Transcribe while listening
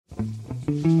Hello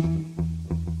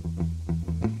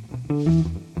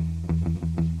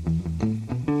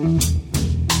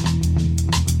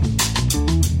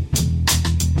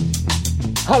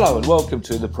and welcome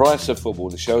to The Price of Football,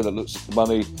 the show that looks at the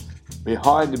money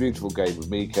behind the beautiful game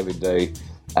with me, Kevin Day,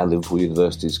 and Liverpool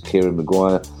University's Kieran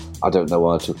Maguire. I don't know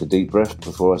why I took a deep breath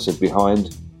before I said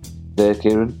behind there,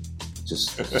 Kieran.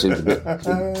 Just seemed a bit...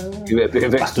 give it a bit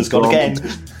of extra... Batter's gone again.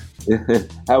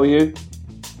 How are you?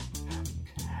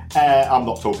 I'm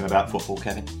not talking about football,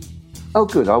 Kevin. Oh,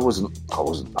 good. I wasn't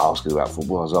asking about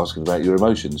football. I was asking about your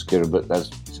emotions, Kieran. But that's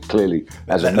clearly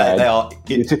as a man, they are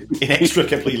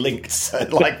inextricably linked,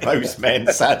 like most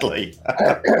men, sadly.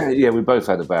 Yeah, we both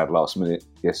had a bad last minute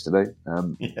yesterday.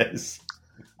 Yes,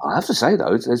 I have to say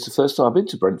though, it's the first time I've been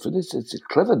to Brentford. It's a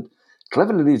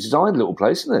cleverly designed little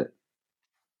place, isn't it?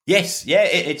 Yes, yeah.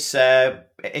 It's a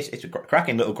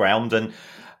cracking little ground and.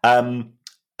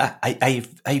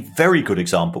 A very good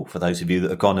example for those of you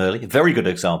that have gone early. A very good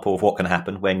example of what can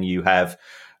happen when you have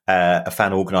a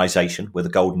fan organisation with a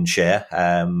golden share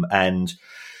and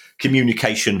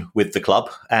communication with the club.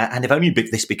 And if only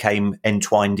this became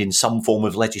entwined in some form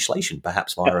of legislation,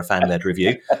 perhaps via a fan-led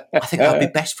review, I think that would be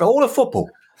best for all of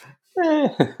football.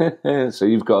 So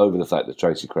you've got over the fact that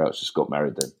Tracy Crouch just got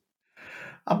married then?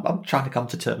 I'm trying to come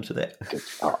to terms with it.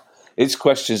 It's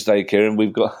questions day, Kieran.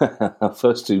 We've got our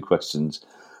first two questions.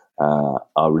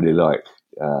 I really like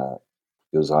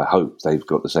because I hope they've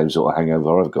got the same sort of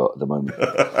hangover I've got at the moment.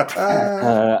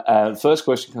 First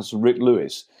question comes from Rick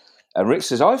Lewis. And Rick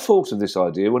says, I thought of this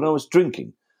idea when I was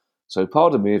drinking, so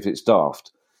pardon me if it's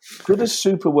daft. Could a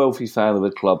super wealthy fan of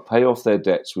a club pay off their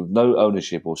debts with no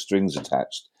ownership or strings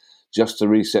attached just to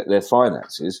reset their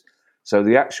finances so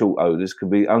the actual owners can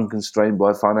be unconstrained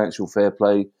by financial fair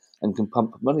play and can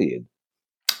pump money in?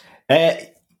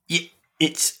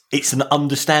 It's an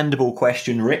understandable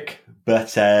question, Rick, but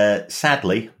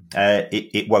sadly,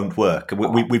 it won't work.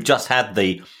 We've just had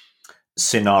the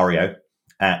scenario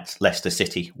at Leicester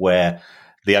City where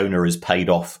the owner has paid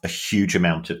off a huge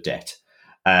amount of debt.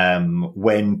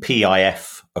 When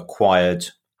PIF acquired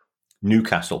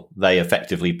Newcastle, they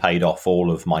effectively paid off all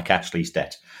of Mike Ashley's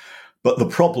debt. But the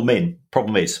problem is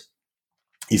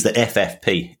that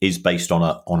FFP is based on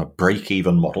a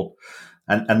break-even model.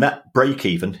 And that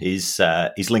break-even is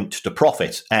linked to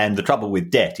profit. And the trouble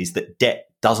with debt is that debt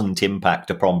doesn't impact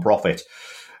upon profit.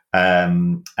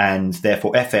 And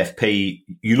therefore, FFP,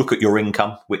 you look at your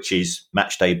income, which is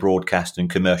match day broadcast and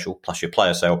commercial, plus your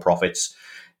player sale profits.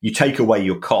 You take away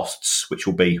your costs, which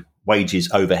will be wages,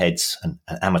 overheads, and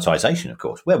amortization, of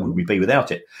course. Where would we be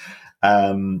without it?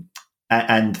 And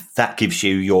that gives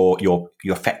you your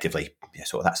effectively,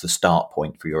 so that's the start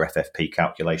point for your FFP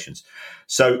calculations.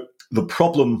 So the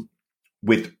problem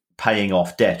with paying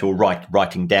off debt or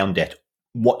writing down debt,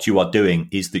 what you are doing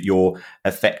is that you're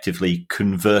effectively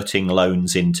converting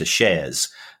loans into shares,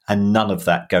 and none of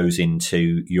that goes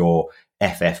into your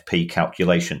FFP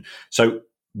calculation. So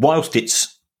whilst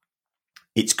it's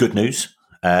good news,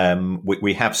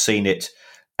 we have seen it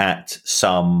at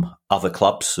some other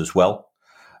clubs as well.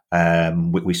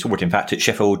 We saw it, in fact, at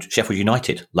Sheffield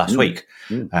United last week,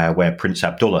 where Prince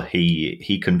Abdullah,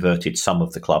 he converted some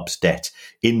of the club's debt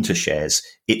into shares.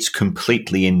 It's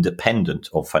completely independent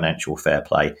of financial fair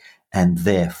play and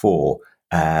therefore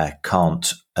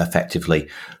can't effectively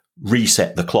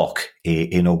reset the clock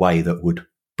in a way that would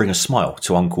bring a smile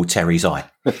to Uncle Terry's eye.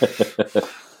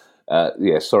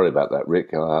 Yeah, sorry about that,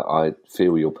 Rick. I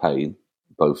feel your pain,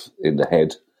 both in the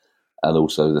head and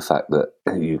also the fact that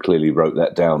you clearly wrote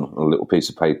that down on a little piece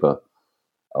of paper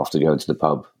after going to the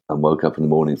pub and woke up in the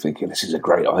morning thinking, this is a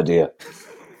great idea.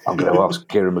 I'm going to ask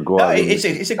Kieran Maguire. No,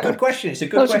 it's a good question. It's a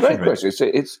great question.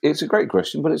 It's a great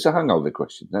question, but it's a hangover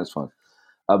question. That's fine.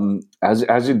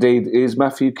 As indeed is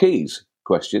Matthew Key's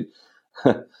question.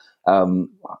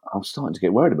 I'm starting to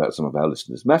get worried about some of our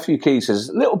listeners. Matthew Key says,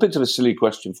 a little bit of a silly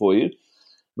question for you,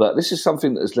 but this is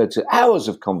something that has led to hours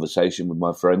of conversation with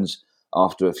my friends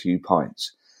after a few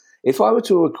pints. If I were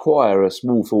to acquire a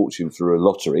small fortune through a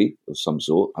lottery of some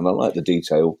sort, and I like the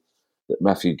detail that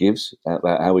Matthew gives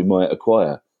about how we might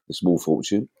acquire the small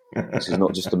fortune. This is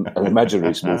not just an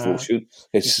imaginary small fortune.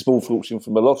 It's a small fortune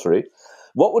from a lottery.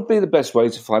 What would be the best way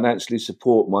to financially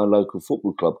support my local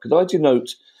football club? Could I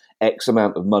denote X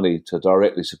amount of money to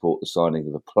directly support the signing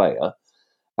of a player?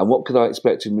 And what could I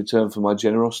expect in return for my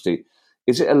generosity?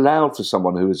 Is it allowed for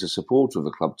someone who is a supporter of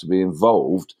a club to be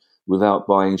involved without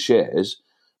buying shares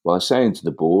by saying to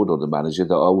the board or the manager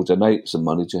that I will donate some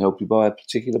money to help you buy a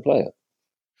particular player?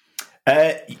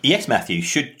 Yes, Matthew.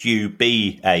 Should you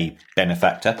be a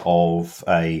benefactor of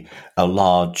a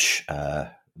large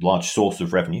source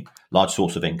of revenue, large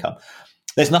source of income,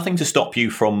 there's nothing to stop you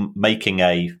from making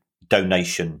a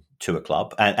donation to a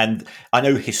club. And I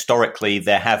know historically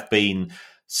there have been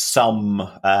some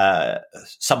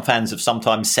fans have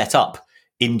sometimes set up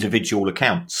individual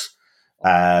accounts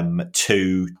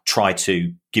to try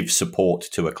to give support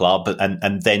to a club.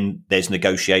 And then there's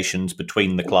negotiations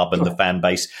between the club and the fan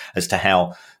base as to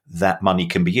how that money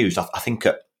can be used. I think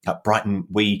at Brighton,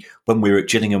 when we were at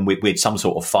Gillingham, we had some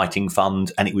sort of fighting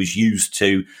fund, and it was used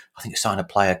to, I think, sign a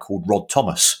player called Rod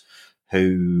Thomas,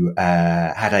 who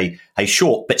had a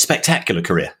short but spectacular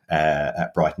career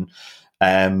at Brighton.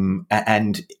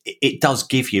 And it does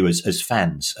give you, as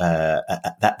fans,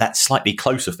 that slightly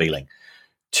closer feeling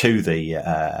to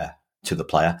the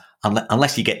player,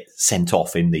 unless you get sent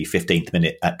off in the 15th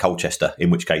minute at Colchester, in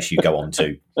which case you go on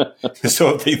to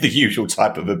sort of the usual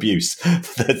type of abuse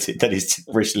that is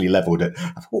recently levelled at.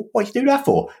 What do you do that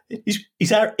for?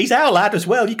 He's our lad as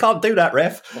well. You can't do that,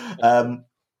 ref.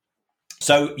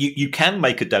 So you can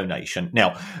make a donation.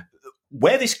 Now,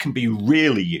 where this can be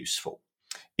really useful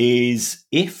is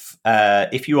if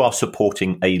you are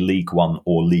supporting a League One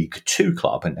or League Two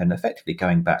club, and effectively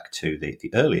going back to the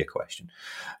earlier question,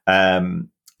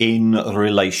 in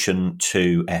relation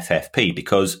to FFP,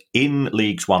 because in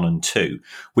Leagues 1 and 2,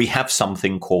 we have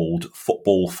something called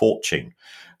Football Fortune.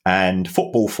 And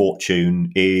Football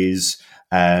Fortune is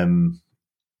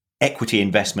equity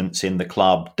investments in the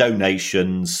club,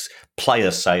 donations, player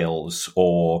sales,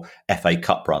 or FA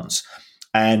Cup runs.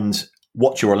 And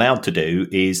what you're allowed to do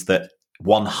is that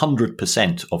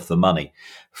 100% of the money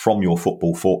from your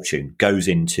Football Fortune goes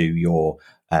into your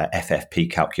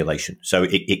FFP calculation. So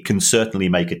it can certainly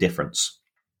make a difference.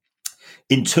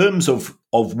 In terms of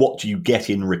what you get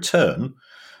in return,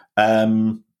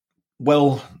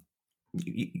 well,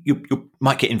 you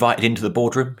might get invited into the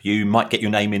boardroom. You might get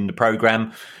your name in the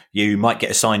programme. You might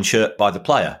get a signed shirt by the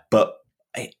player. But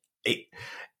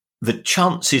the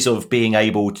chances of being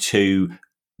able to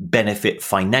benefit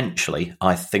financially,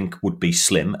 I think, would be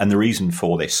slim. And the reason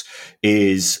for this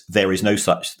is there is no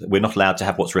such, we're not allowed to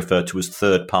have what's referred to as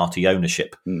third-party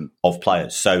ownership of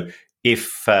players. So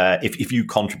if you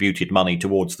contributed money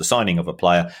towards the signing of a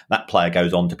player, that player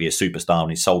goes on to be a superstar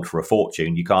and is sold for a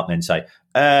fortune, you can't then say,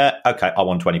 okay, I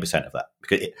want 20% of that,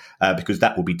 because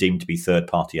that will be deemed to be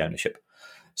third-party ownership.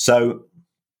 So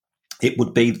it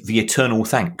would be the eternal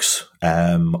thanks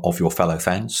of your fellow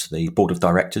fans, the board of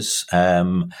directors,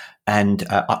 and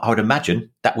I would imagine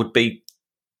that would be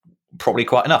probably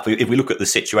quite enough. If we look at the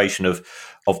situation of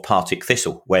Partick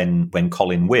Thistle when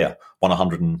Colin Weir won I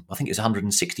think it was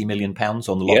 £160 million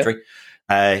on the lottery,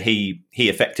 he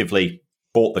effectively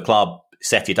bought the club,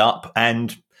 set it up,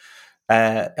 and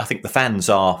I think the fans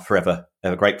are forever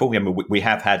grateful. We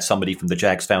have had somebody from the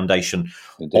Jags Foundation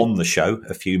on the show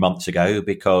a few months ago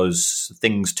because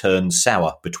things turned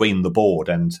sour between the board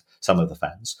and some of the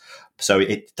fans. So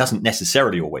it doesn't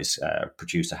necessarily always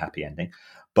produce a happy ending.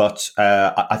 But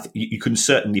you can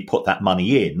certainly put that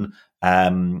money in,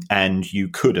 and you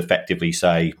could effectively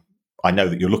say, I know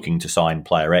that you're looking to sign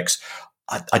player X.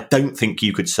 I don't think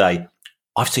you could say,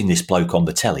 I've seen this bloke on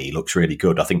the telly. He looks really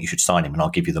good. I think you should sign him and I'll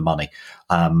give you the money,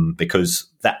 because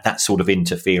that's sort of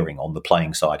interfering on the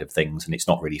playing side of things, and it's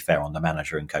not really fair on the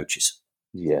manager and coaches.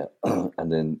 Yeah, and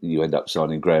then you end up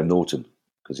signing Graham Norton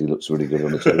because he looks really good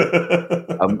on the telly.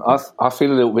 I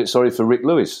feel a little bit sorry for Rick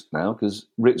Lewis now, because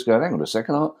Rick's going, hang on a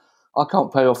second, I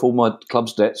can't pay off all my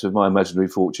club's debts with my imaginary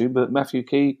fortune, but Matthew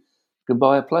Key can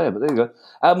buy a player. But there you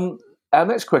go. Our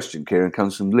next question, Kieran,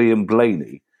 comes from Liam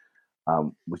Blaney,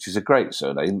 which is a great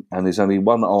surname and is only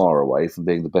one R away from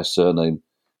being the best surname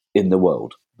in the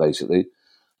world, basically.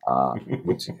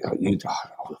 Wouldn't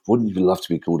you love to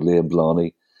be called Liam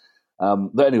Blaney?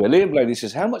 But anyway, Liam Blaney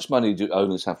says, how much money do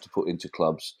owners have to put into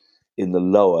clubs in the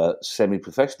lower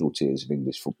semi-professional tiers of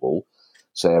English football,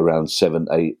 say around 7,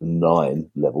 8 and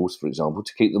 9 levels, for example,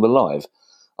 to keep them alive?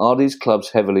 Are these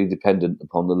clubs heavily dependent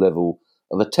upon the level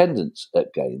of attendance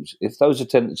at games? If those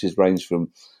attendances range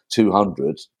from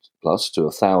 200 plus to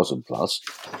 1,000 plus,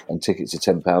 and tickets are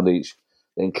 £10 each,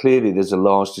 then clearly there's a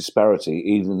large disparity,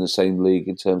 even in the same league,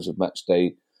 in terms of match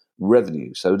day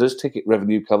revenue. So does ticket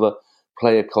revenue cover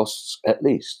player costs at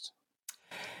least?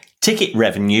 Ticket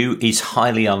revenue is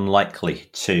highly unlikely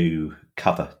to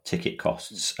cover ticket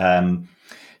costs.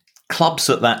 Clubs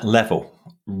at that level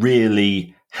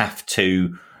really have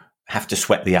to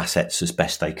sweat the assets as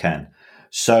best they can.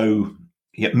 So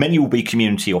many will be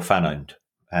community or fan owned,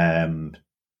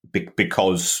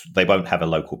 because they won't have a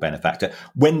local benefactor.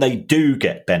 When they do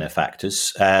get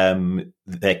benefactors,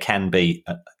 there can be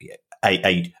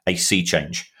a sea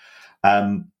change.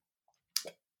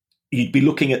 you'd be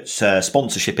looking at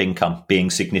sponsorship income being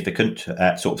significant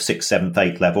at sort of 6th, 7th,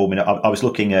 8th level. I mean, I was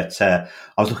looking at I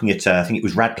think it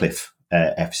was Radcliffe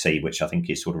FC, which I think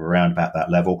is sort of around about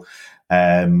that level.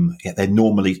 They're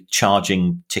normally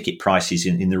charging ticket prices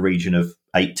in the region of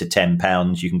 £8 to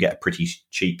 £10. You can get a pretty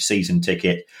cheap season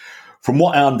ticket. From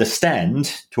what I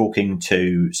understand, talking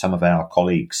to some of our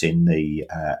colleagues in the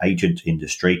agent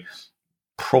industry,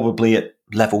 probably at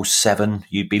level 7,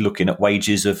 you'd be looking at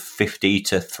wages of £50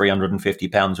 to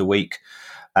 £350 a week.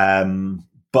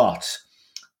 But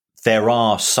there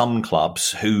are some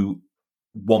clubs who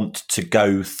want to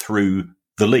go through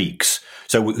the leagues.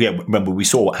 So, remember, we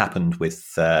saw what happened with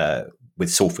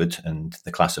Salford and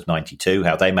the class of 92,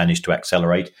 how they managed to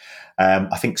accelerate.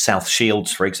 I think South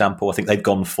Shields, for example, I think they've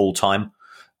gone full-time.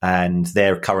 And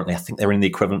they're currently, I think they're in the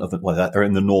equivalent of, they're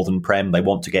in the Northern Prem. They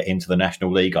want to get into the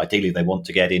National League. Ideally, they want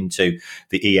to get into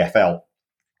the EFL.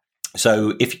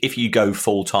 So if you go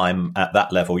full-time at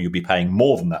that level, you'll be paying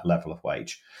more than that level of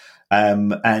wage.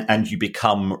 And you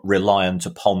become reliant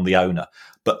upon the owner.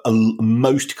 But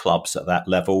most clubs at that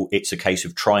level, it's a case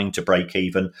of trying to break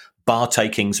even. Bar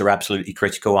takings are absolutely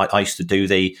critical. I used to do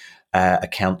the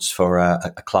accounts for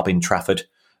a club in Trafford,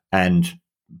 and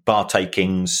bar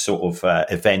takings, sort of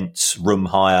events, room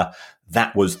hire,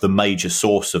 that was the major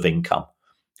source of income,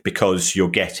 because you're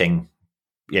getting,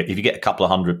 if you get a couple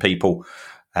of hundred people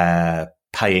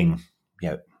paying,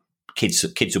 kids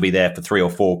will be there for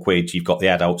 £3 or £4. You've got the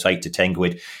adults £8 to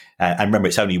 £10. And remember,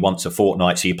 it's only once a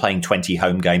fortnight, so you're playing 20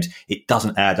 home games. It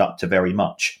doesn't add up to very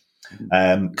much.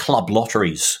 Club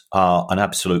lotteries are an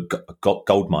absolute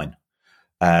goldmine.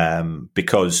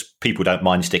 Because people don't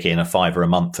mind sticking in a £5 a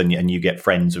month, and you get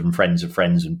friends and friends of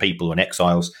friends and people and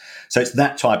exiles. So it's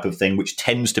that type of thing which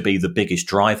tends to be the biggest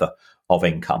driver of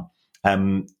income.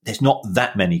 There's not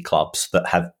that many clubs that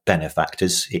have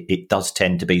benefactors. It does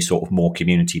tend to be sort of more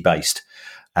community based,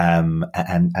 and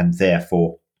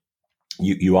therefore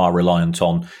you are reliant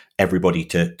on everybody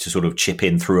to sort of chip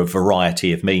in through a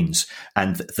variety of means,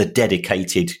 and the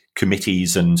dedicated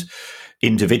committees and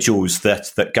individuals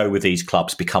that go with these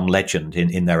clubs become legend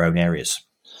in their own areas.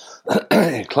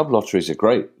 Club lotteries are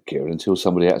great, Kieran, until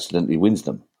somebody accidentally wins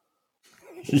them.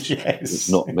 Yes. It's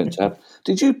not meant to happen.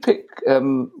 Did you pick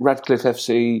Radcliffe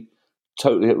FC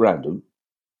totally at random?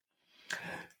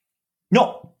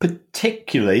 Not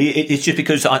particularly. It's just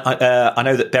because I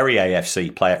know that Bury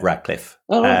AFC play at Radcliffe.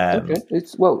 Oh, right, okay.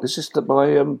 It's just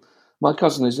that my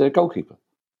cousin is their goalkeeper.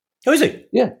 Oh, is he?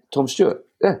 Yeah, Tom Stewart.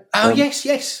 Yeah. Oh, yes.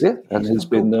 Yeah, and he's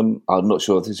been, I'm not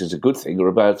sure if this is a good thing or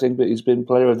a bad thing, but he's been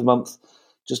player of the month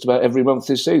just about every month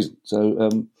this season.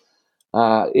 So,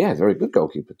 very good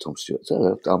goalkeeper, Tom Stewart.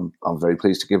 So I'm very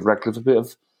pleased to give Radcliffe a bit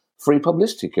of free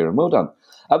publicity, Kieran. Well done.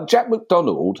 Jack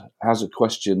McDonald has a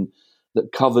question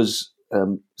that covers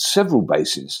several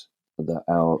bases that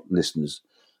our listeners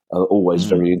are always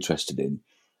very interested in.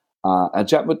 And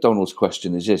Jack McDonald's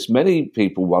question is this: many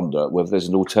people wonder whether there's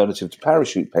an alternative to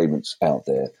parachute payments out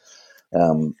there.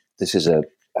 This is a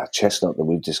chestnut that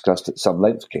we've discussed at some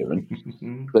length,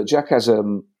 Kieran. But Jack has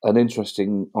an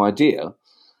interesting idea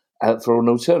for an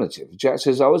alternative. Jack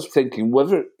says, I was thinking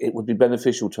whether it would be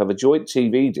beneficial to have a joint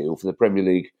TV deal for the Premier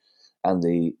League and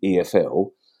the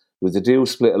EFL, with the deal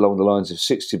split along the lines of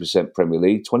 60% Premier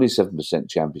League, 27%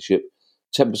 Championship,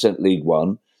 10% League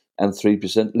One, and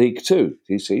 3% League Two.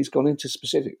 You see, he's gone into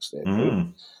specifics there.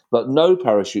 But no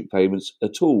parachute payments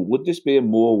at all. Would this be a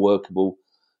more workable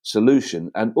solution?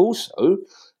 And also,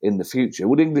 in the future,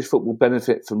 would English football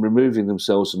benefit from removing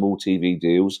themselves from all TV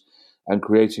deals and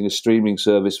creating a streaming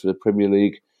service for the Premier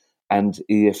League and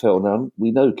EFL? Now, we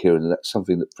know, Kieran, that's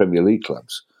something that Premier League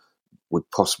clubs would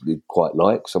possibly quite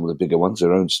like, some of the bigger ones,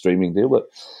 their own streaming deal. But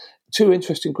two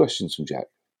interesting questions from Jack.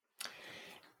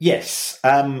 Yes.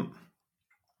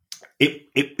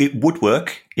 It would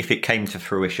work if it came to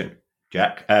fruition,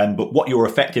 Jack. But what you're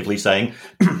effectively saying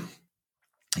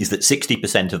is that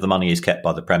 60% of the money is kept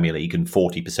by the Premier League and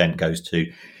 40% goes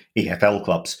to EFL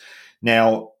clubs.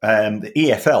 Now, the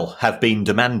EFL have been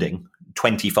demanding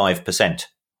 25%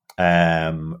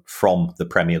 from the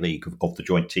Premier League of the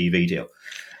joint TV deal,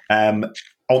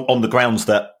 on the grounds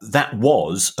that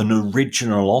was an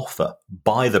original offer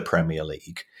by the Premier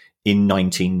League in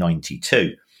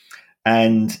 1992.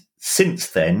 And since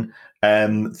then,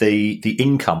 the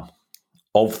income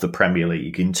of the Premier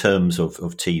League in terms of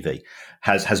TV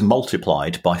has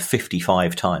multiplied by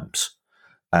 55 times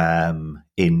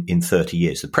in 30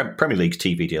 years. The Premier League's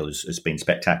TV deal has been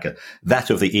spectacular. That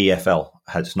of the EFL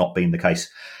has not been the case.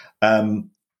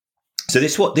 So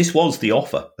this was the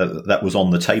offer that was on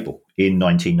the table in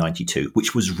 1992,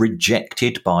 which was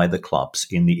rejected by the clubs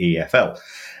in the EFL.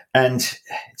 And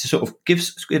to sort of give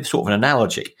sort of an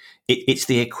analogy, it's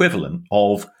the equivalent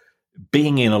of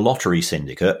being in a lottery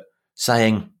syndicate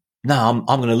saying, no,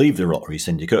 I'm going to leave the lottery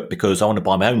syndicate because I want to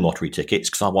buy my own lottery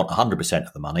tickets because I want 100%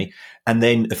 of the money. And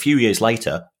then a few years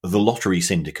later, the lottery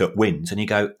syndicate wins, and you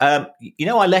go, I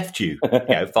left you,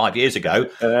 5 years ago.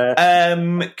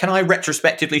 Can I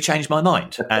retrospectively change my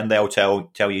mind? And they'll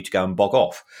tell you to go and bog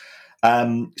off.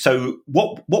 So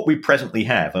what we presently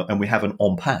have, and we have an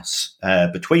impasse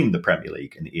between the Premier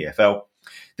League and the EFL.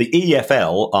 The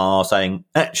EFL are saying,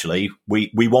 actually, we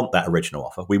want that original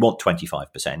offer. We want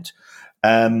 25%.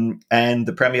 And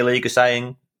the Premier League are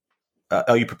saying,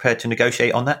 are you prepared to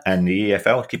negotiate on that? And the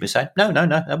EFL keep saying, no,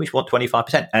 we want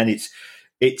 25%. And it's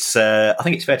I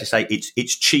think it's fair to say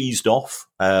it's cheesed off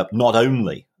not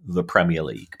only the Premier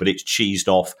League, but it's cheesed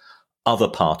off other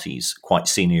parties quite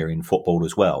senior in football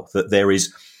as well. That there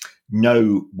is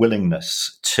no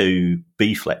willingness to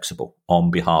be flexible on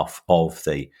behalf of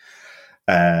the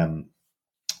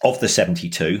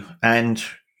 72. And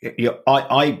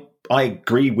I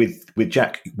agree with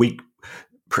Jack.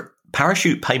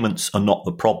 Parachute payments are not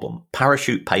the problem.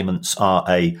 Parachute payments are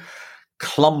a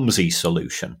clumsy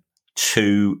solution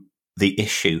to the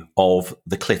issue of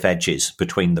the cliff edges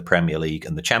between the Premier League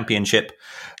and the Championship.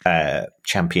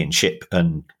 Championship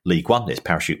and League One, there's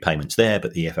parachute payments there,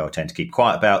 but the EFL tend to keep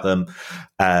quiet about them.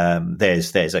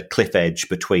 There's a cliff edge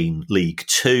between League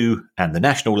Two and the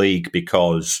National League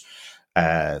because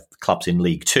clubs in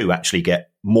League Two actually get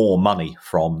more money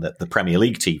from the Premier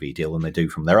League TV deal than they do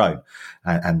from their own,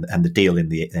 and the deal in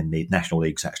the National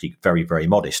League is actually very, very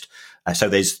modest. So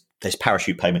there's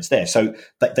parachute payments there. So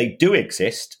they do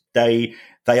exist. They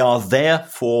are there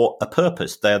for a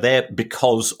purpose. They're there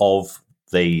because of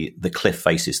the cliff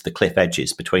faces, the cliff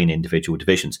edges between individual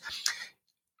divisions.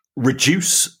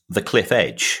 Reduce the cliff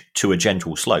edge to a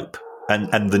gentle slope,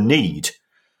 and the need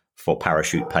for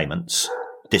parachute payments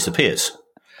disappears.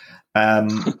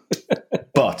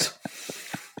 But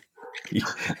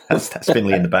that's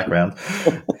Finley in the background.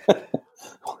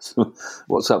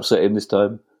 What's upsetting this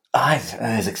time?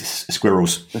 There's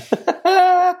squirrels.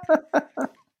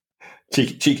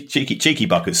 cheeky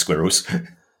bucket squirrels.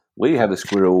 We had a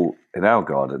squirrel in our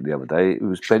garden the other day. It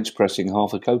was bench pressing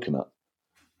half a coconut.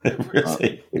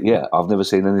 Really? Yeah, I've never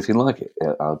seen anything like it.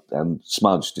 And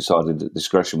Smudge decided that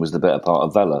discretion was the better part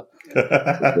of valour.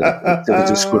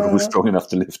 The squirrel was strong enough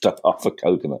to lift up half a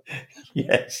coconut.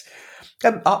 Yes.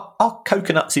 Are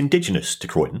coconuts indigenous to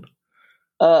Croydon?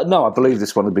 No, I believe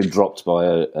this one had been dropped by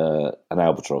an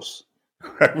albatross.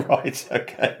 Right,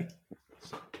 okay.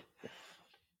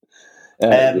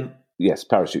 Yes,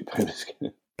 parachute payments.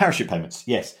 Parachute payments,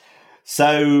 yes.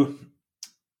 So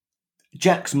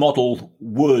Jack's model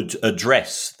would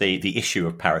address the issue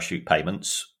of parachute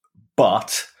payments,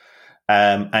 but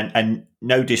and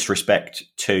no disrespect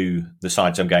to the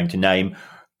sides I'm going to name,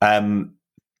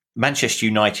 Manchester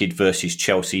United versus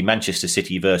Chelsea, Manchester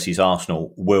City versus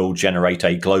Arsenal will generate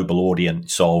a global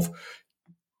audience of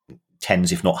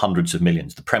tens, if not hundreds of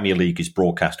millions. The Premier League is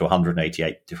broadcast to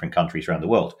 188 different countries around the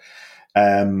world.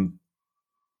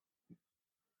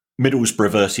 Middlesbrough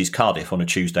versus Cardiff on a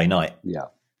Tuesday night. Yeah.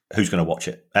 Who's going to watch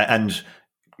it? And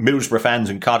Middlesbrough fans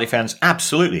and Cardiff fans,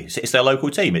 absolutely. It's their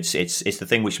local team. It's the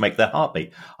thing which makes their heart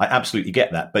beat. I absolutely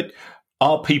get that. But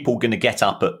are people going to get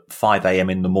up at 5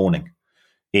 a.m. in the morning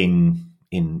in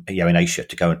Asia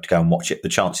to go and watch it? The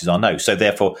chances are no. So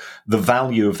therefore, the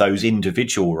value of those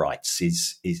individual rights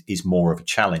is more of a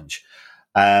challenge.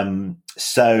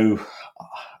 So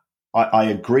I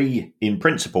agree in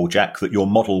principle, Jack, that your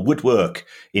model would work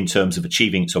in terms of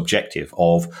achieving its objective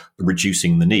of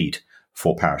reducing the need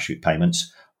for parachute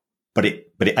payments, but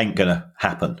it ain't going to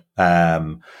happen.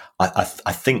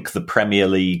 I think the Premier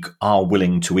League are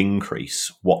willing to increase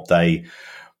what they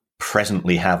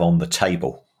presently have on the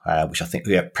table, which I think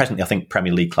presently I think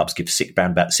Premier League clubs give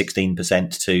around about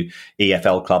 16% to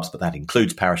EFL clubs, but that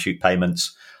includes parachute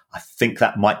payments. I think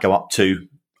that might go up to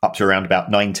around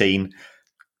about 19%.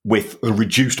 With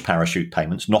reduced parachute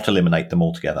payments, not eliminate them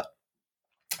altogether.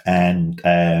 And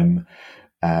from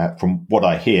what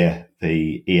I hear,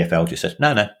 the EFL just says,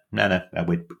 no,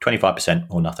 we're 25%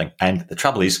 or nothing. And the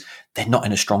trouble is, they're not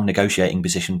in a strong negotiating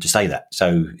position to say that.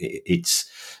 So it's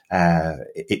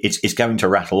going to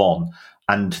rattle on.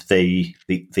 And the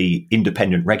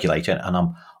independent regulator, and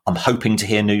I'm hoping to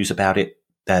hear news about it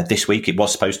this week. It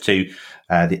was supposed to,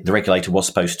 the regulator was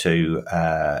supposed to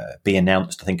be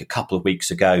announced, I think, a couple of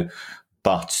weeks ago,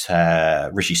 but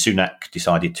Rishi Sunak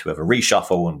decided to have a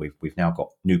reshuffle, and we've now got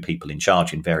new people in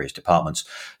charge in various departments.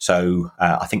 So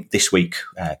I think this week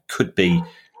could be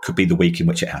the week in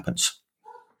which it happens.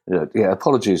 Yeah.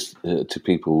 Apologies to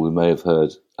people who may have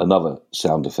heard another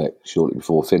sound effect shortly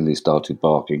before Finley started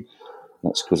barking.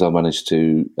 That's because I managed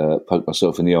to poke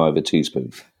myself in the eye with a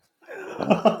teaspoon,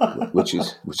 which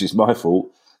is my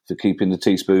fault for keeping the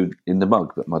teaspoon in the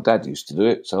mug. But my dad used to do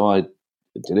it, so I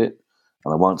did it.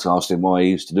 And I once asked him why he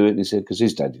used to do it, and he said because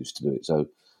his dad used to do it. So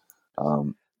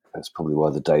that's probably why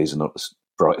the Days are not the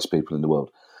brightest people in the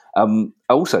world.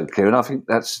 Also, Kieran, I think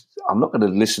I'm not going to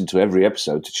listen to every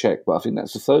episode to check, but I think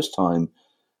that's the first time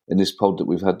in this pod that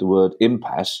we've had the word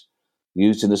impasse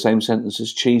used in the same sentence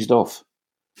as cheesed off,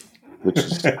 which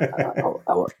is, I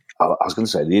was going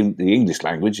to say the English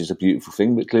language is a beautiful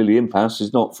thing, but clearly impasse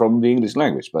is not from the English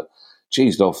language. But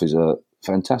cheesed off is a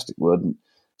fantastic word and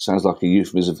sounds like a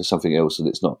euphemism for something else, and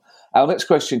it's not. Our next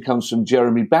question comes from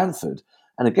Jeremy Bamford.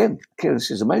 And again, Kieran,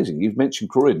 this is amazing. You've mentioned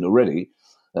Croydon already.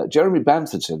 Jeremy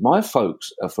Bamford said, my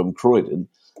folks are from Croydon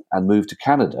and moved to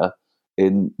Canada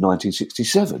in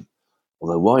 1967.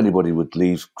 Although why anybody would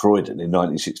leave Croydon in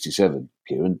 1967,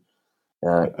 Kieran,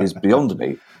 is beyond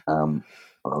me. Well,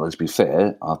 let's be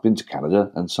fair, I've been to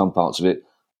Canada and some parts of it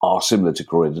are similar to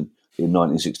Croydon in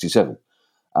 1967.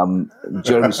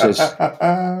 Jeremy says,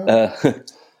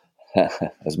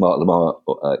 as Mark Lamar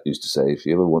used to say, if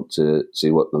you ever want to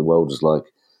see what the world was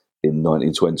like in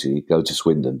 1920, go to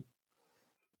Swindon.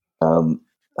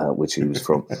 Which he was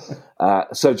from.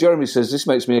 So Jeremy says, this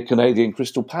makes me a Canadian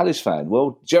Crystal Palace fan.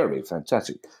 Well, Jeremy,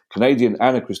 fantastic. Canadian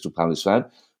and a Crystal Palace fan.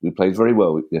 We played very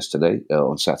well yesterday,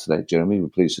 on Saturday, Jeremy, we're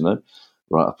pleased to know,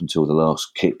 right up until the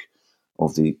last kick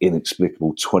of the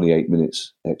inexplicable 28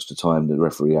 minutes extra time the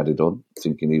referee added on,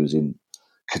 thinking he was in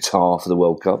Qatar for the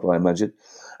World Cup, I imagine.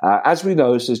 As we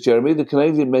know, says Jeremy, the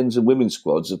Canadian men's and women's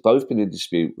squads have both been in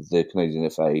dispute with the Canadian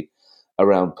FA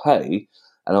around pay.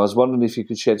 And I was wondering if you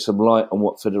could shed some light on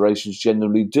what federations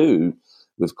generally do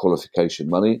with qualification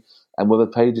money and whether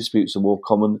pay disputes are more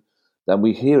common than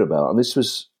we hear about. And this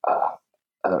was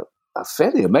a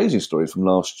fairly amazing story from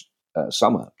last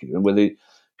summer, Kieran, where the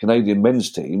Canadian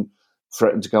men's team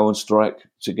threatened to go on strike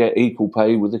to get equal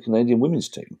pay with the Canadian women's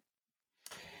team.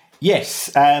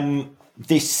 Yes,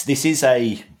 this is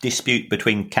a dispute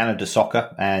between Canada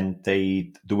Soccer and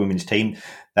the women's team.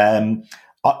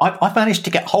 I've managed to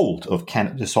get hold of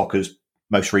Canada Soccer's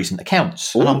most recent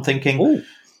accounts, and I'm thinking,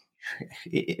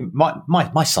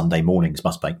 my Sunday mornings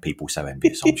must make people so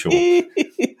envious, I'm sure.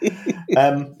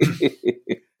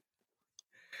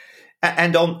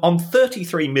 And on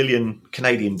 33 million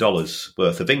Canadian dollars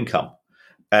worth of income,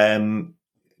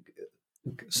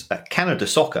 Canada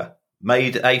Soccer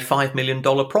made a $5 million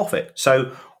profit.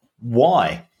 So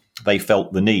why they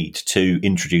felt the need to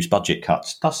introduce budget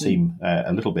cuts does seem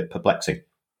a little bit perplexing.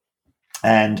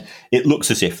 And it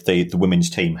looks as if the women's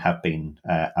team have been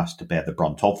asked to bear the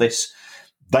brunt of this.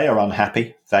 They are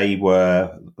unhappy. They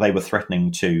were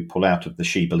threatening to pull out of the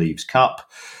She Believes Cup.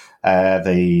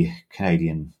 The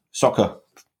Canadian Football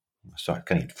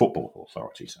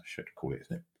Authorities, I should call it,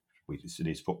 isn't it? It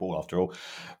is football after all.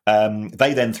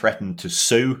 They then threatened to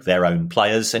sue their own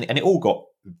players, and it all got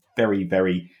very,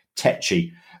 very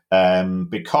tetchy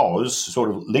because, sort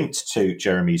of linked to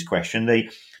Jeremy's question, the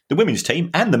women's team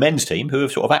and the men's team, who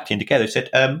have sort of acting together, said,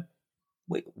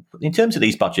 in terms of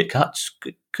these budget cuts,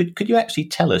 could you actually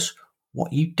tell us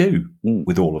what you do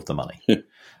with all of the money?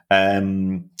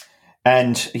 And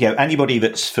anybody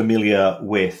that's familiar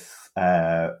with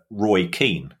Roy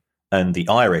Keane and the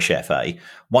Irish FA,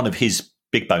 one of his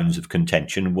big bones of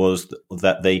contention was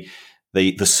that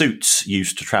the suits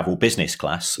used to travel business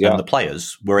class and the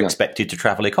players were expected to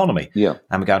travel economy. Yeah.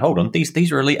 And we're going, hold on,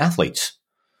 these are elite athletes.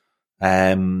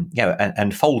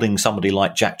 And folding somebody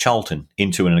like Jack Charlton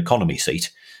into an economy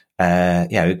seat,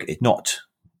 not,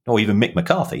 or even Mick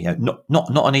McCarthy, not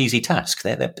an easy task.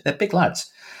 They're big lads.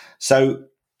 So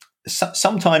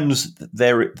sometimes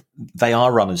they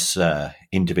are run as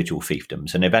individual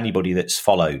fiefdoms, and if anybody that's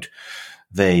followed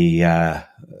the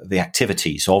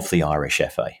activities of the Irish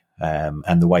FA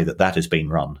and the way that has been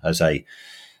run as a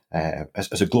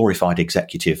glorified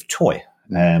executive toy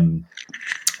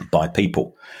by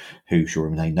people who shall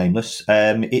remain nameless,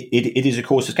 it is a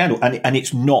cause of scandal. And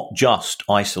it's not just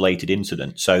isolated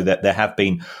incidents. So that there have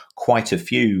been quite a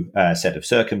few set of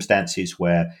circumstances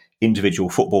where individual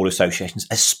football associations,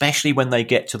 especially when they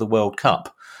get to the World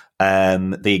Cup,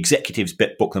 the executives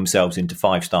book themselves into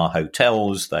 5-star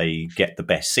hotels. They get the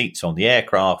best seats on the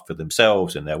aircraft for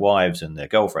themselves and their wives and their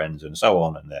girlfriends and so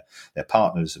on, and their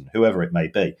partners and whoever it may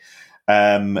be.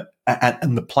 And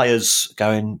the players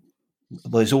going,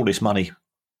 well, there's all this money.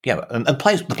 Yeah, and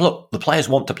players, look, the players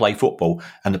want to play football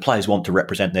and the players want to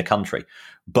represent their country.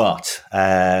 But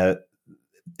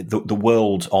the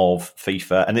world of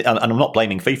FIFA, and I'm not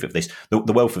blaming FIFA for this.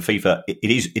 The world for FIFA,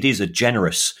 it is a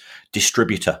generous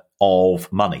distributor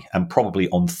of money, and probably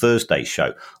on Thursday's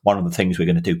show, one of the things we're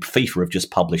going to do, FIFA have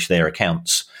just published their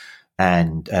accounts,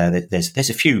 and there's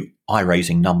a few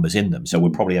eye-raising numbers in them, so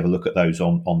we'll probably have a look at those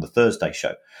on the Thursday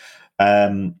show.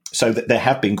 So there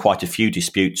have been quite a few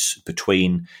disputes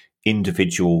between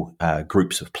individual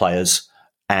groups of players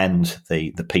and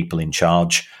the people in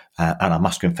charge. And I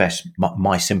must confess,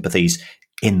 my sympathies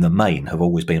in the main have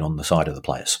always been on the side of the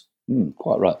players.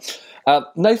 Quite right.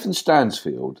 Nathan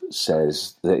Stansfield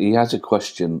says that he has a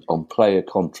question on player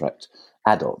contract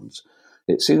add-ons.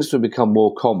 It seems to have become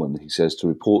more common, he says, to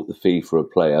report the fee for a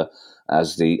player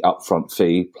as the upfront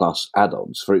fee plus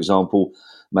add-ons. For example,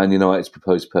 Man United's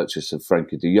proposed purchase of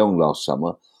Frankie de Jong last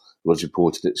summer was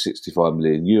reported at €65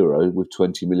 million with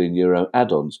 €20 million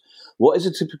add-ons. What is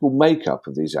a typical makeup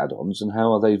of these add-ons and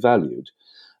how are they valued?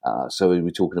 So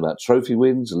we're talking about trophy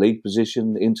wins, league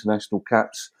position, international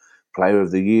caps, player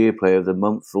of the year, player of the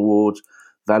month awards,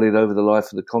 valued over the life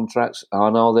of the contracts.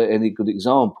 And are there any good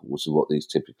examples of what these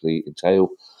typically entail,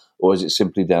 or is it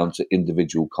simply down to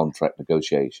individual contract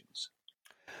negotiations?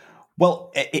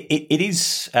 Well, it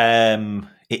is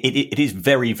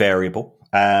very variable.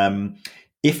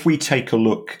 If we take a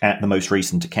look at the most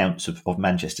recent accounts of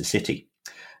Manchester City,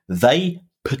 they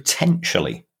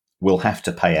potentially will have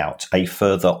to pay out a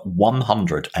further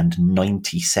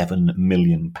 £197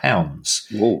 million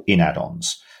in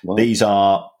add-ons. Wow. These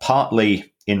are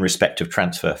partly in respect of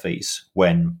transfer fees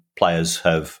when players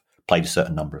have played a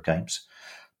certain number of games,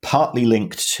 partly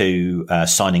linked to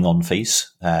signing on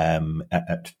fees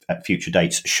at future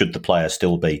dates should the player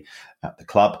still be at the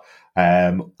club,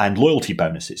 and loyalty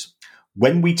bonuses.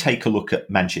 When we take a look at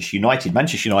Manchester United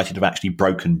have actually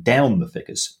broken down the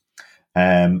figures.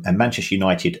 And Manchester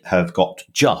United have got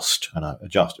just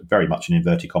very much in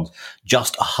inverted commas,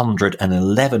 just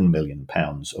 £111 million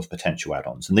of potential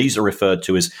add-ons. And these are referred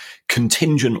to as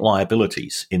contingent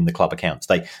liabilities in the club accounts.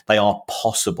 They are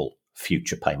possible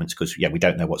future payments because, we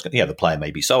don't know what's going to, the player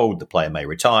may be sold, the player may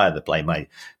retire, the player may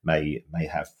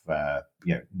have,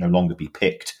 no longer be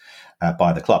picked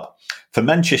by the club. For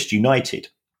Manchester United,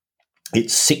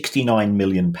 it's £69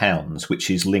 million, which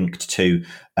is linked to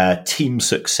team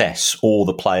success or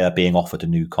the player being offered a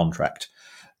new contract.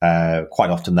 Quite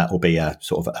often that will be a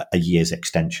sort of a year's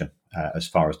extension as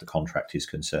far as the contract is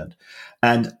concerned.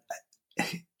 And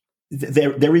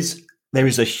there is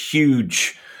a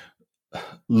huge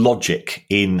logic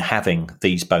in having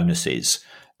these bonuses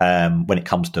when it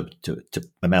comes to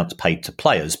amounts paid to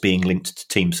players being linked to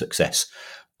team success.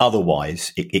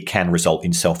 Otherwise, it can result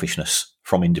in selfishness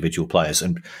from individual players.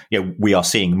 And we are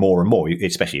seeing more and more,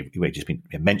 especially we've just been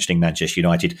mentioning Manchester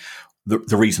United,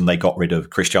 the reason they got rid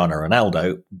of Cristiano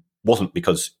Ronaldo wasn't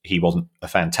because he wasn't a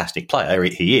fantastic player.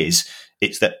 He is.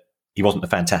 It's that he wasn't a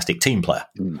fantastic team player.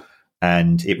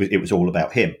 And it was all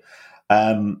about him.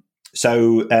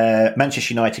 So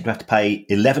Manchester United will have to pay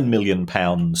 £11 million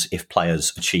if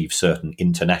players achieve certain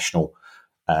international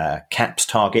caps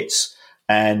targets,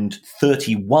 and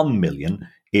 £31 million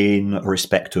in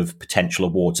respect of potential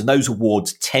awards. And those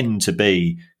awards tend to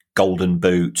be Golden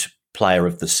Boot, Player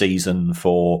of the Season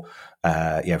for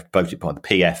voted by the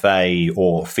PFA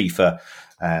or FIFA,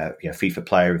 FIFA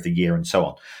Player of the Year and so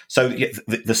on. So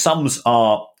the sums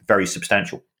are very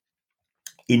substantial.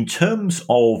 In terms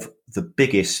of the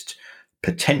biggest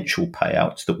potential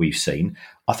payouts that we've seen,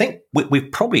 I think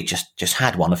we've probably just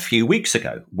had one a few weeks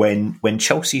ago when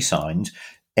Chelsea signed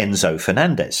Enzo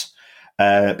Fernandez,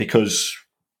 because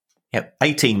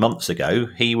 18 months ago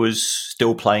he was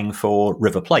still playing for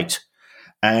River Plate.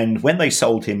 And when they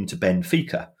sold him to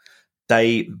Benfica,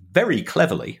 they very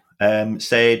cleverly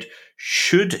said,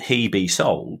 should he be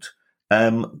sold,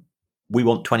 we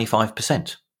want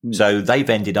 25%. So they've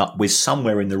ended up with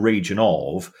somewhere in the region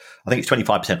of, I think it's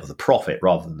 25% of the profit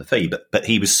rather than the fee, but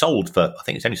he was sold for, I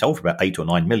think it's only sold for about 8 or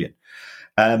 9 million.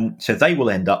 So they will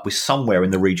end up with somewhere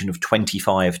in the region of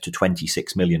 25 to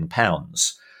 26 million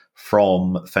pounds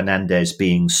from Fernandez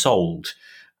being sold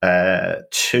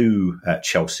to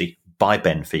Chelsea by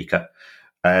Benfica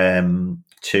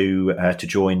to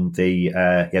join the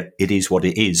it is what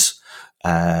it is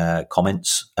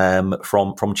comments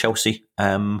from Chelsea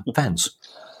fans.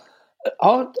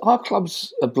 Are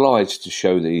clubs obliged to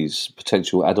show these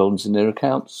potential add-ons in their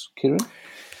accounts, Kieran?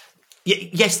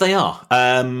 Yes, they are.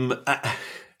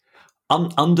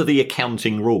 Under the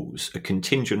accounting rules, a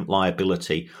contingent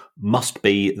liability must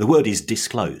be, the word is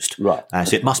disclosed. Right.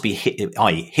 So it must be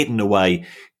hidden away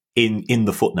in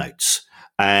the footnotes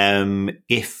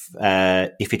if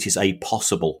it is a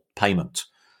possible payment.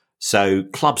 So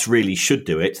clubs really should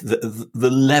do it. The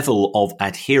level of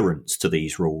adherence to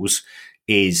these rules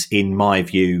is, in my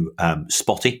view,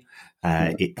 spotty.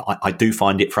 I do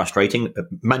find it frustrating.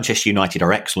 Manchester United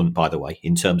are excellent, by the way,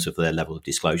 in terms of their level of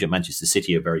disclosure. Manchester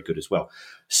City are very good as well.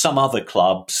 Some other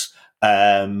clubs,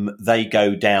 they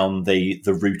go down the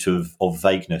route of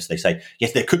vagueness. They say,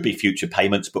 yes, there could be future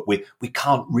payments, but we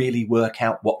can't really work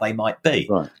out what they might be.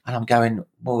 Right. And I'm going,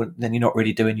 well, then you're not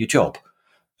really doing your job.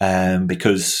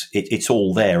 Because it's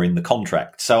all there in the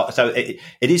contract. So it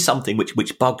is something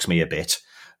which bugs me a bit.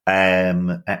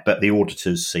 But the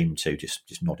auditors seem to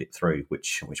just nod it through,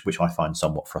 which I find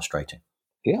somewhat frustrating.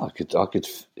 Yeah, I could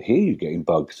hear you getting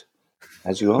bugged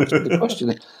as you answered the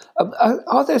question.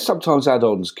 Are there sometimes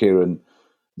add-ons, Kieran,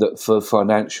 that for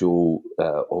financial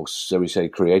or shall we say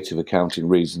creative accounting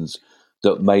reasons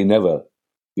that may never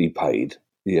be paid?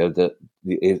 That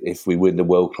if we win the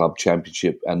World Club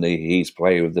Championship and he's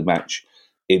player of the match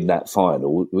in that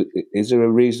final, is there a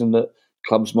reason that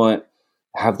clubs might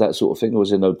have that sort of thing, or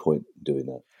is there no point doing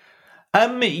that?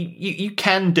 You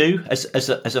can do as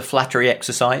a flattery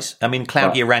exercise. I mean,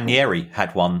 Claudio Ranieri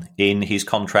had one in his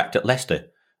contract at Leicester.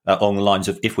 Along the lines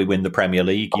of, if we win the Premier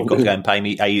League, you've got to go and pay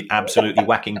me a absolutely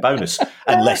whacking bonus.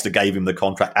 And Leicester gave him the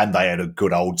contract, and they had a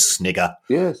good old snigger.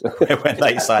 Yes. When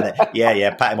they signed it.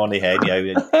 Yeah, pat him on the head,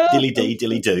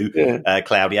 dilly do, yeah.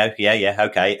 Claudio, yeah,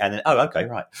 okay. And then, okay,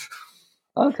 right.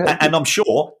 Okay. And I'm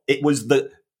sure it was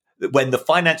when the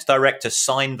finance director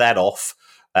signed that off,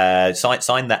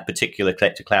 signed that particular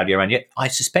check to Claudio Ranieri, I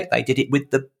suspect they did it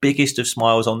with the biggest of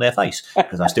smiles on their face,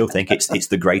 because I still think it's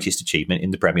the greatest achievement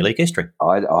in the Premier League history.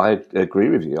 I agree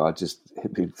with you.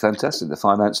 It'd be fantastic. The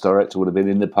finance director would have been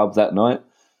in the pub that night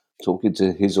talking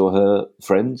to his or her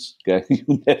friends, going,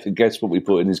 "You'll never guess what we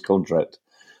put in his contract."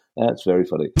 That's very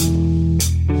funny.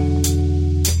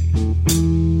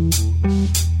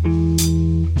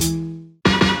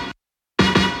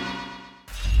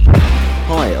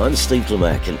 Hi, I'm Steve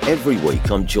Lamack, and every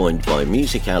week I'm joined by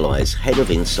Music Ally's Head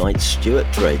of Insight, Stuart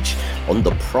Dredge, on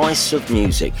The Price of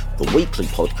Music, the weekly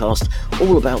podcast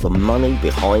all about the money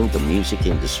behind the music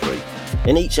industry.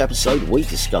 In each episode, we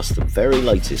discuss the very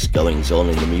latest goings-on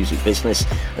in the music business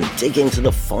and dig into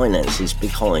the finances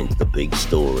behind the big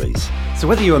stories. So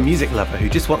whether you're a music lover who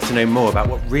just wants to know more about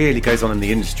what really goes on in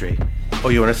the industry,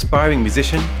 or you're an aspiring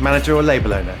musician, manager or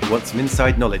label owner who wants some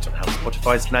inside knowledge on how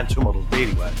Spotify's financial model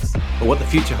really works, or what the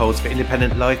future holds for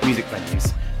independent live music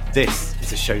venues, this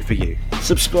is a show for you.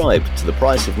 Subscribe to The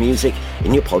Price of Music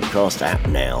in your podcast app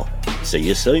now. See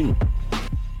you soon.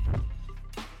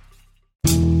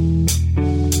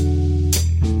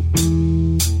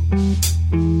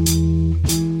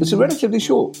 It's a relatively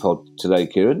short pod today,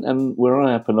 Kieran, and we're on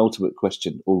our penultimate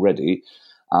question already.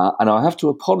 And I have to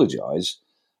apologise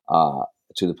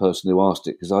to the person who asked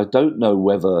it, because I don't know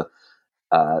whether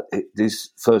this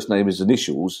first name is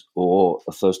initials or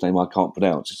a first name I can't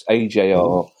pronounce. It's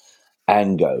AJR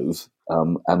Angove,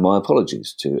 and my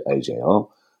apologies to AJR.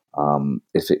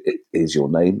 If it is your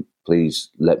name, please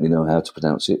let me know how to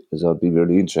pronounce it, because I'd be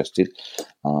really interested,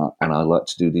 and I like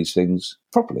to do these things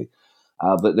properly.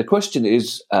 But the question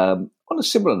is, on a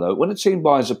similar note, when a team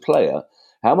buys a player,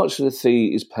 how much of the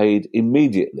fee is paid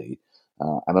immediately?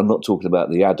 And I'm not talking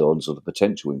about the add-ons or the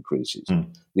potential increases,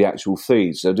 the actual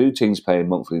fees. So do teams pay in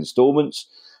monthly instalments?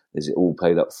 Is it all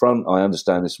paid up front? I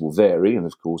understand this will vary. And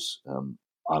of course,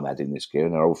 I'm adding this here,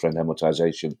 and our old friend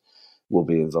amortization will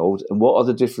be involved. And what are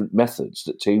the different methods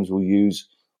that teams will use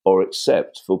or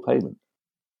accept for payment?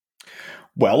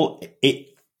 Well,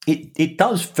 it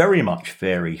does very much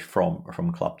vary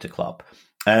from club to club.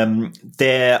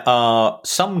 There are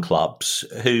some clubs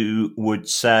who would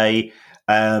say,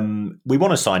 we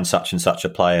want to sign such and such a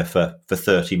player for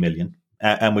 30 million,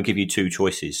 and we'll give you two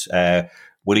choices.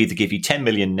 We'll either give you 10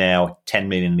 million now, 10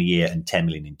 million in a year, and 10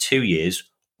 million in 2 years,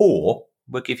 or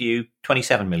we'll give you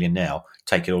 27 million now,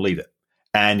 take it or leave it.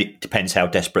 And it depends how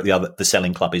desperate the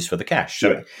selling club is for the cash.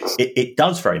 So it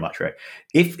does very much vary.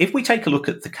 If we take a look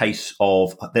at the case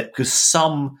of that, because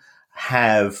some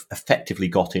have effectively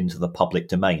got into the public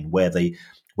domain where the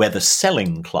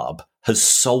selling club has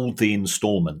sold the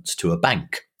instalments to a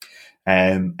bank,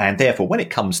 and therefore when it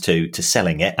comes to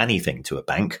selling anything to a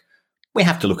bank, we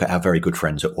have to look at our very good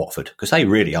friends at Watford, because they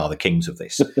really are the kings of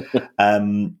this.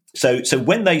 So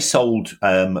when they sold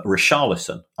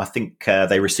Richarlison, I think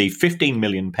they received £15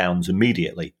 million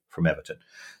immediately from Everton.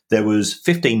 There was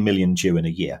 15 million due in a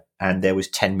year, and there was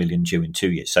 10 million due in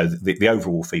 2 years. So the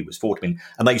overall fee was 40 million,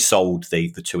 and they sold the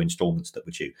two instalments that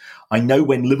were due. I know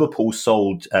when Liverpool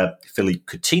sold Philippe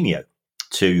Coutinho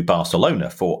to Barcelona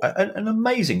for an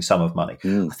amazing sum of money.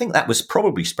 I think that was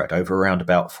probably spread over around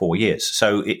about 4 years.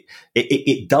 So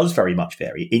it does very much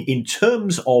vary. In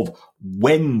terms of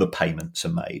when the payments are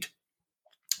made,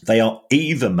 they are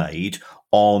either made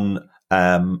on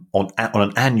an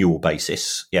annual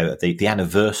basis, the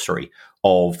anniversary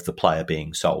of the player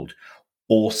being sold,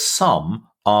 or some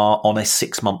are on a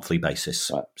 6-monthly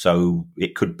basis. Right. So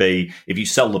it could be, if you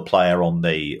sell the player on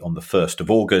the 1st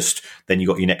of August, then you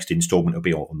got your next instalment will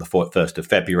be on the 1st of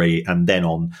February, and then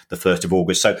on the 1st of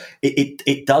August. So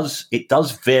it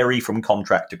does vary from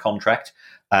contract to contract.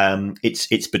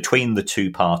 It's between the two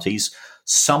parties.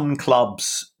 Some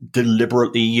clubs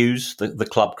deliberately use the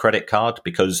club credit card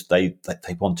because they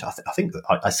want to. I think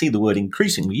I see the word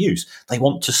increasingly used. They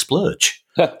want to splurge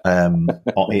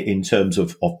in terms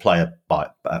of player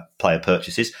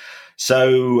purchases.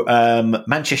 So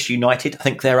Manchester United, I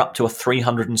think they're up to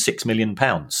 £306 million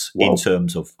in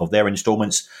terms of their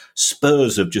instalments.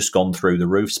 Spurs have just gone through the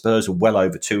roof. Spurs are well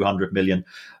over 200 million,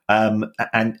 and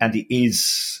it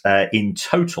is in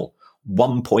total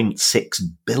 £1.6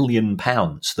 billion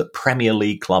that Premier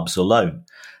League clubs alone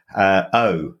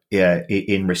owe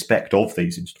in respect of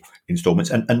these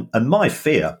instalments. And my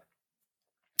fear,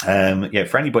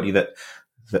 for anybody that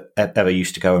ever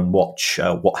used to go and watch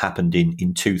what happened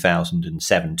in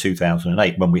 2007,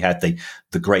 2008, when we had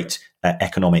the great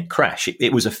economic crash,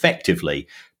 it was effectively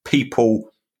people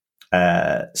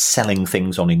selling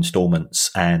things on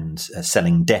instalments and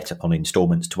selling debt on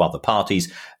instalments to other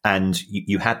parties. And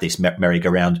you had this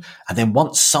merry-go-round. And then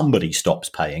once somebody stops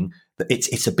paying,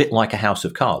 it's a bit like a house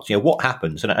of cards. What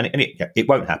happens, and it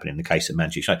won't happen in the case of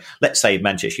Manchester United. Let's say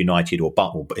Manchester United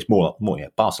but it's more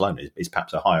Barcelona is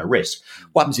perhaps a higher risk.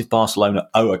 What happens if Barcelona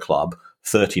owe a club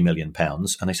 £30 million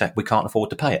and they say, we can't afford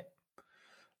to pay it?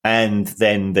 And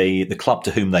then the club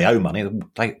to whom they owe money,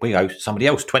 we owe somebody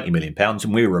else £20 million,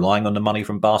 and we're relying on the money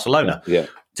from Barcelona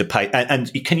to pay.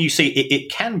 And can you see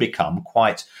it can become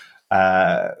quite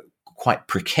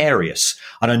precarious?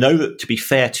 And I know that, to be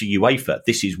fair to UEFA,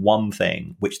 this is one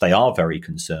thing which they are very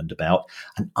concerned about.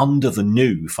 And under the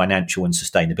new financial and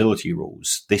sustainability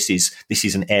rules, this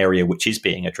is an area which is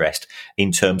being addressed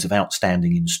in terms of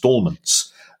outstanding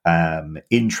instalments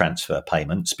in transfer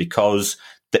payments, because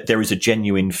that there is a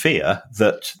genuine fear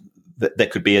that there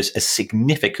could be a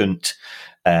significant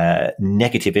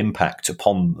negative impact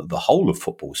upon the whole of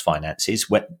football's finances,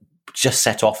 when just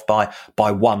set off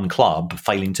by one club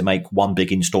failing to make one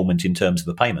big instalment in terms of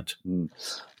the payment.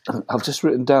 I've just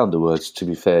written down the words "to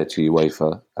be fair to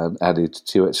UEFA" and added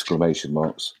 2 exclamation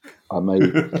marks. I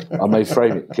may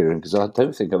frame it, Kieran, because I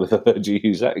don't think I've ever heard you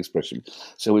use that expression.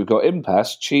 So we've got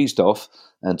impasse, cheesed off,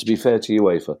 and to be fair to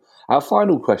UEFA. Our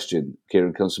final question,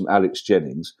 Kieran, comes from Alex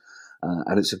Jennings,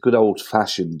 and it's a good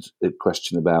old-fashioned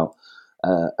question about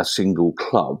a single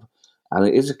club. And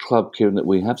it is a club, Kieran, that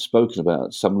we have spoken about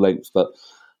at some length, but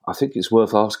I think it's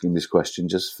worth asking this question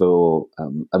just for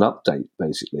an update,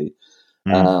 basically.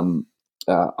 I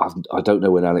don't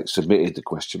know when Alex submitted the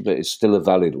question, but it's still a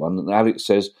valid one. And Alex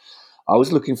says, I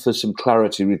was looking for some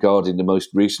clarity regarding the most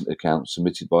recent account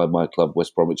submitted by my club,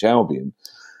 West Bromwich Albion.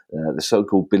 The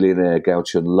so-called billionaire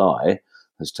Gauchon Lai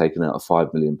has taken out a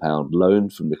 £5 million loan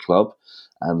from the club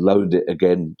and loaned it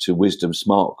again to Wisdom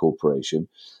Smart Corporation,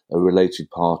 a related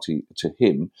party to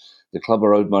him. The club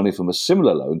are owed money from a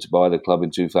similar loan to buy the club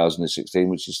in 2016,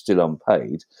 which is still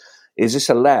unpaid. Is this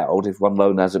allowed if one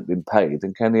loan hasn't been paid?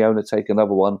 And can the owner take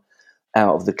another one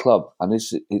out of the club? And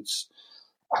it's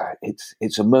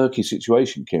a murky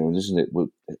situation, Kieran, isn't it?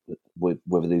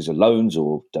 Whether these are loans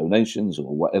or donations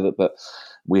or whatever. But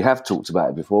we have talked about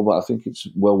it before, but I think it's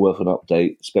well worth an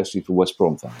update, especially for West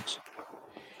Brom fans.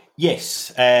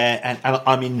 Yes, and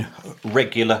I'm in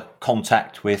regular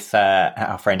contact with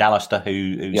our friend Alistair,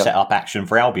 who set up Action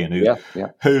for Albion,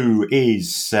 who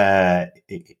is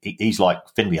he's like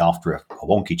Finley after a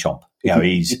wonky chomp.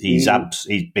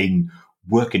 He's been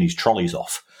working his trolleys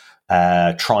off,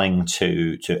 trying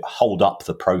to hold up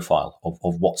the profile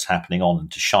of what's happening on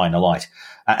and to shine a light.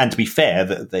 And to be fair,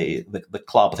 the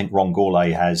club, I think Ron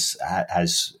Gourlay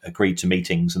has agreed to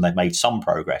meetings and they've made some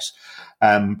progress.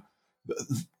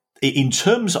 In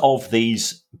terms of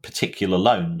these particular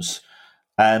loans,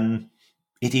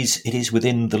 it is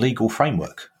within the legal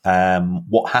framework.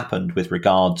 What happened with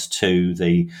regards to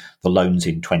the loans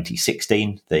in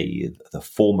 2016, the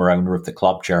former owner of the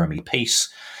club, Jeremy Peace,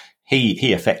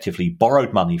 he effectively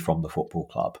borrowed money from the football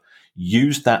club,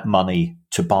 used that money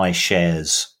to buy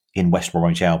shares in West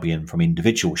Bromwich Albion from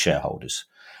individual shareholders,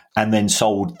 and then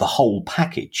sold the whole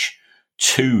package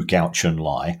to Gauchon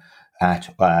Lai,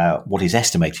 at what is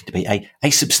estimated to be a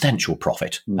substantial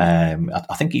profit.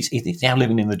 I think he's now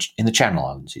living in the Channel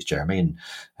Islands, is Jeremy,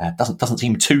 and doesn't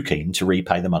seem too keen to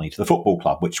repay the money to the football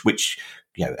club, which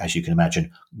as you can imagine,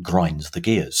 grinds the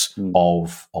gears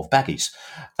of baggies.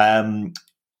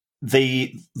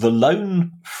 The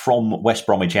loan from West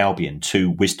Bromwich Albion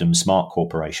to Wisdom Smart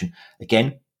Corporation,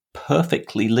 again,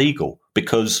 perfectly legal,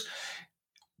 because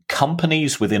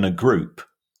companies within a group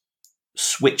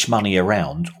switch money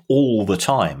around all the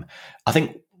time. I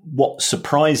think what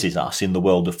surprises us in the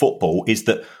world of football is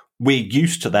that we're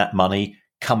used to that money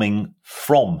coming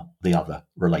from the other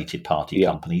related party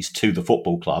companies to the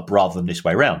football club rather than this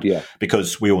way around,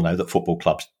 because we all know that football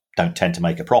clubs don't tend to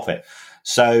make a profit.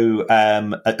 So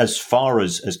as far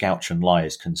as Gouch and Lie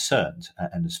is concerned,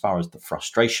 and as far as the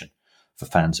frustration for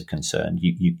fans are concerned,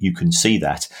 you can see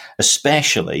that,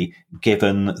 especially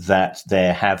given that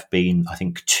there have been, I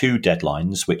think, 2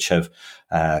 deadlines which have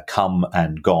come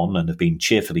and gone and have been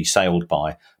cheerfully sailed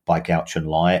by Gouch and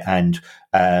Lie, and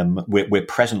we're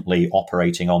presently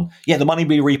operating on the money will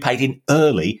be repaid in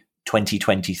early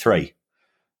 2023.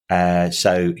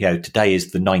 So today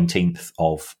is the 19th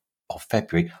of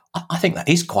February. I think that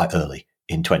is quite early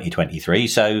in 2023.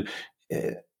 So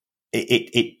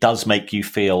it does make you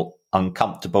feel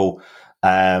uncomfortable.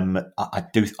 I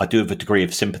do have a degree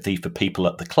of sympathy for people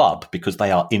at the club, because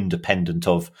they are independent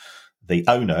of the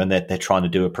owner and they're trying to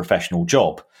do a professional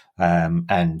job.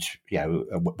 And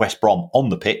West Brom on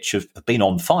the pitch have been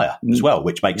on fire as well,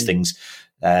 which makes things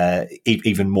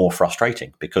even more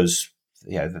frustrating, because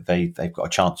they've got a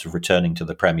chance of returning to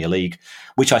the Premier League,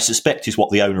 which I suspect is what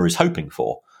the owner is hoping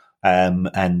for.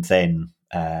 And then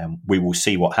we will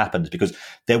see what happens, because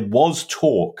there was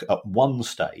talk at one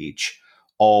stage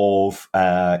of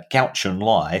Gouch and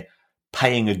Lie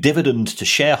paying a dividend to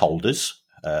shareholders,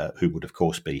 who would of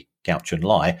course be Gouch and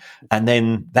Lie, and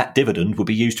then that dividend would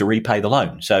be used to repay the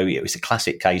loan. So it was a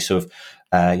classic case of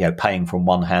paying from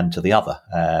one hand to the other,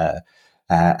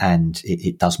 and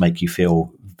it does make you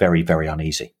feel very, very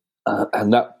uneasy.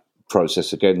 And that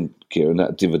process again, Kieran,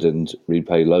 that dividend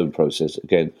repay loan process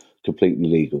again, completely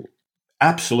legal.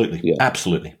 Absolutely,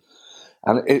 absolutely.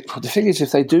 And the thing is,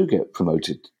 if they do get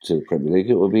promoted to the Premier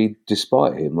League, it will be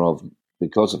despite him rather than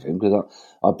because of him. Because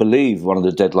I believe one of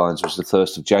the deadlines was the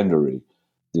 1st of January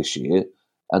this year,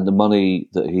 and the money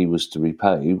that he was to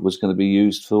repay was going to be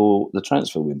used for the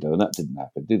transfer window, and that didn't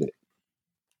happen, did it?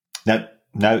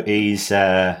 No, he's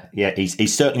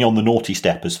certainly on the naughty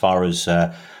step as far as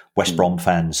West Brom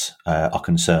fans are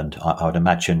concerned. I would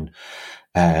imagine,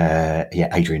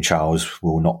 Adrian Charles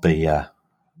will not be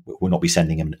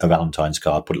sending him a Valentine's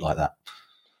card. Put it like that.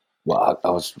 Well, I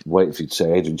was waiting for you to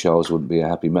say Adrian Charles wouldn't be a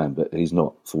happy man, but he's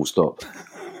not. Full stop.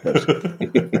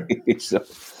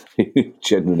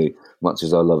 Genuinely, much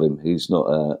as I love him, he's not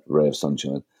a ray of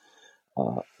sunshine.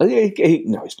 No,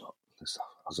 he's not.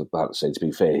 I was about to say, to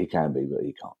be fair, he can be, but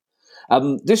he can't.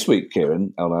 This week,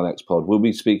 Kieran, on our next pod, we'll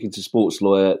be speaking to sports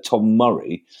lawyer Tom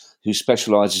Murray, who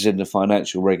specialises in the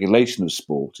financial regulation of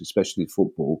sport, especially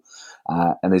football,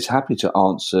 and is happy to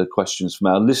answer questions from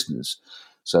our listeners.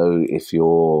 So if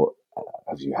you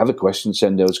have a question,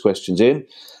 send those questions in.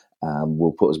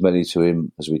 We'll put as many to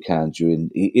him as we can during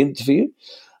the interview.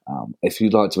 If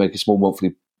you'd like to make a small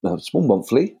monthly,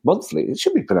 it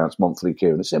should be pronounced monthly,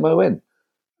 Kieran, it's MON.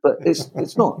 But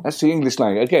it's not. That's the English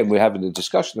language. Again, we're having a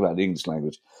discussion about the English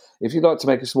language. If you'd like to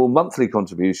make a small monthly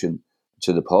contribution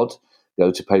to the pod, go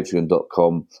to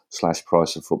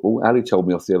patreon.com/priceoffootball. Ali told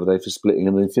me off the other day for splitting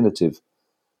an infinitive.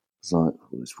 It's like,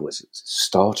 what is it?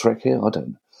 Star Trek here? I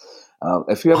don't know.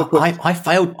 If you have a question, I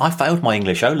failed my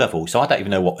English O level, so I don't even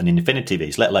know what an infinitive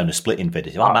is, let alone a split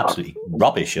infinitive. I'm absolutely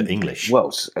rubbish at English.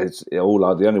 Well, it's the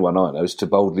only one I know is to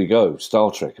boldly go.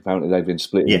 Star Trek. Apparently, they've been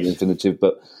splitting an infinitive,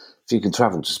 but if you can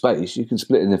travel to space, you can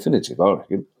split an infinitive, I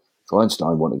reckon. If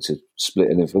Einstein wanted to split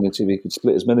an infinitive, he could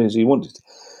split as many as he wanted.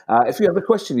 If you have a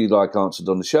question you'd like answered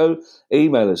on the show,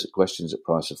 email us at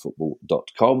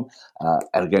questions@priceoffootball.com.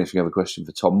 And again, if you have a question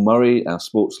for Tom Murray, our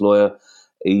sports lawyer,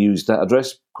 he used that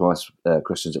address,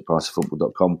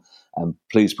 questions@priceoffootball.com. And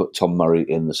please put Tom Murray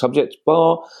in the subject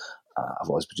bar.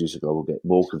 Otherwise, producer guy will get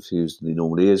more confused than he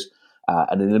normally is.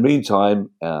 And in the meantime,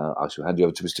 I shall hand you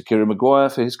over to Mr. Kieran Maguire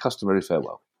for his customary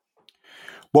farewell.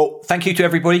 Well, thank you to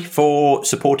everybody for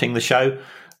supporting the show.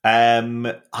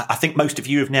 I think most of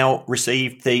you have now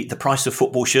received the Price of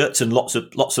Football shirts and lots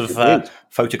of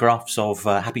photographs of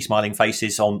happy smiling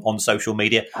faces on social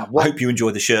media. I hope you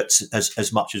enjoy the shirts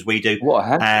as much as we do.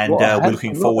 We're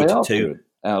looking forward to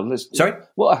our listeners. Sorry,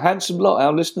 what a handsome lot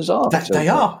our listeners are. They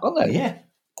are, aren't they? Yeah.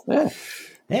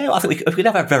 Yeah, I think we could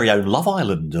have our very own Love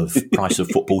Island of price of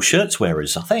football shirts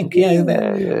wearers. I think. Yeah.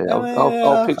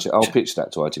 I'll pitch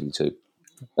that to ITV2.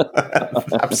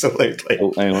 Absolutely.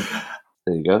 Oh, hang on.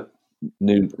 There you go.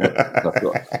 I've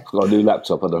got a new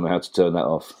laptop. I don't know how to turn that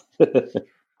off.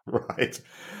 Right.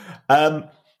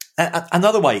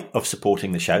 Another way of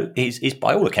supporting the show is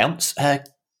by all accounts,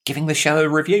 giving the show a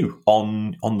review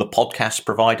on the podcast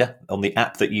provider, on the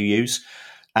app that you use.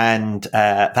 And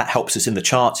that helps us in the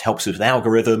charts, helps us with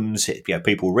algorithms.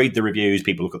 People read the reviews,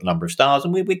 people look at the number of stars,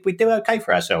 and we do okay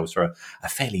for ourselves for a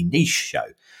fairly niche show.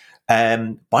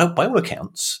 By all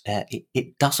accounts,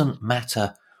 it doesn't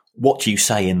matter what you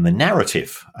say in the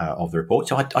narrative of the report.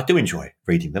 So I do enjoy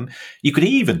reading them. You could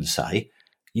even say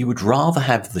you would rather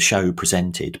have the show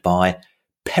presented by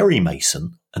Perry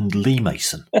Mason and Lee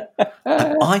Mason.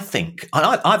 And I think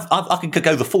I could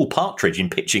go the full partridge in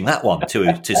pitching that one to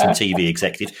some TV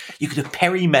executives. You could have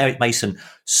Perry Mason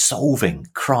solving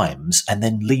crimes and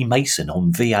then Lee Mason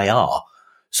on VAR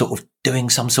sort of doing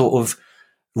some sort of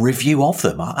review of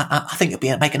them. I think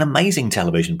it'd make an amazing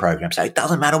television program. So it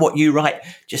doesn't matter what you write,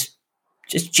 just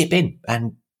chip in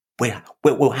and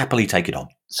we'll happily take it on.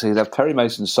 So you'd have Perry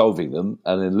Mason solving them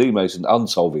and then Lee Mason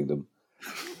unsolving them.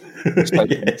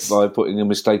 Yes. By putting a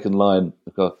mistaken line.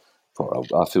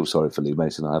 I feel sorry for Lee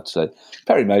Mason, I have to say.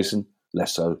 Perry Mason,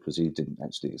 less so, because he didn't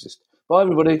actually exist. Bye,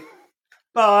 everybody.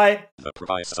 Bye. The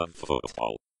price of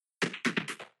football.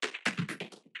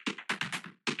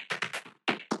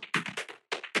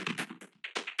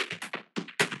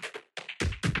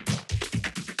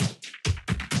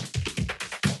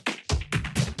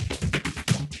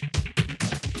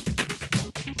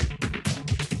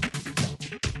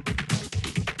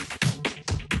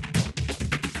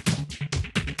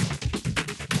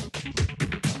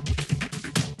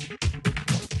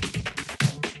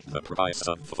 The price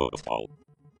of football.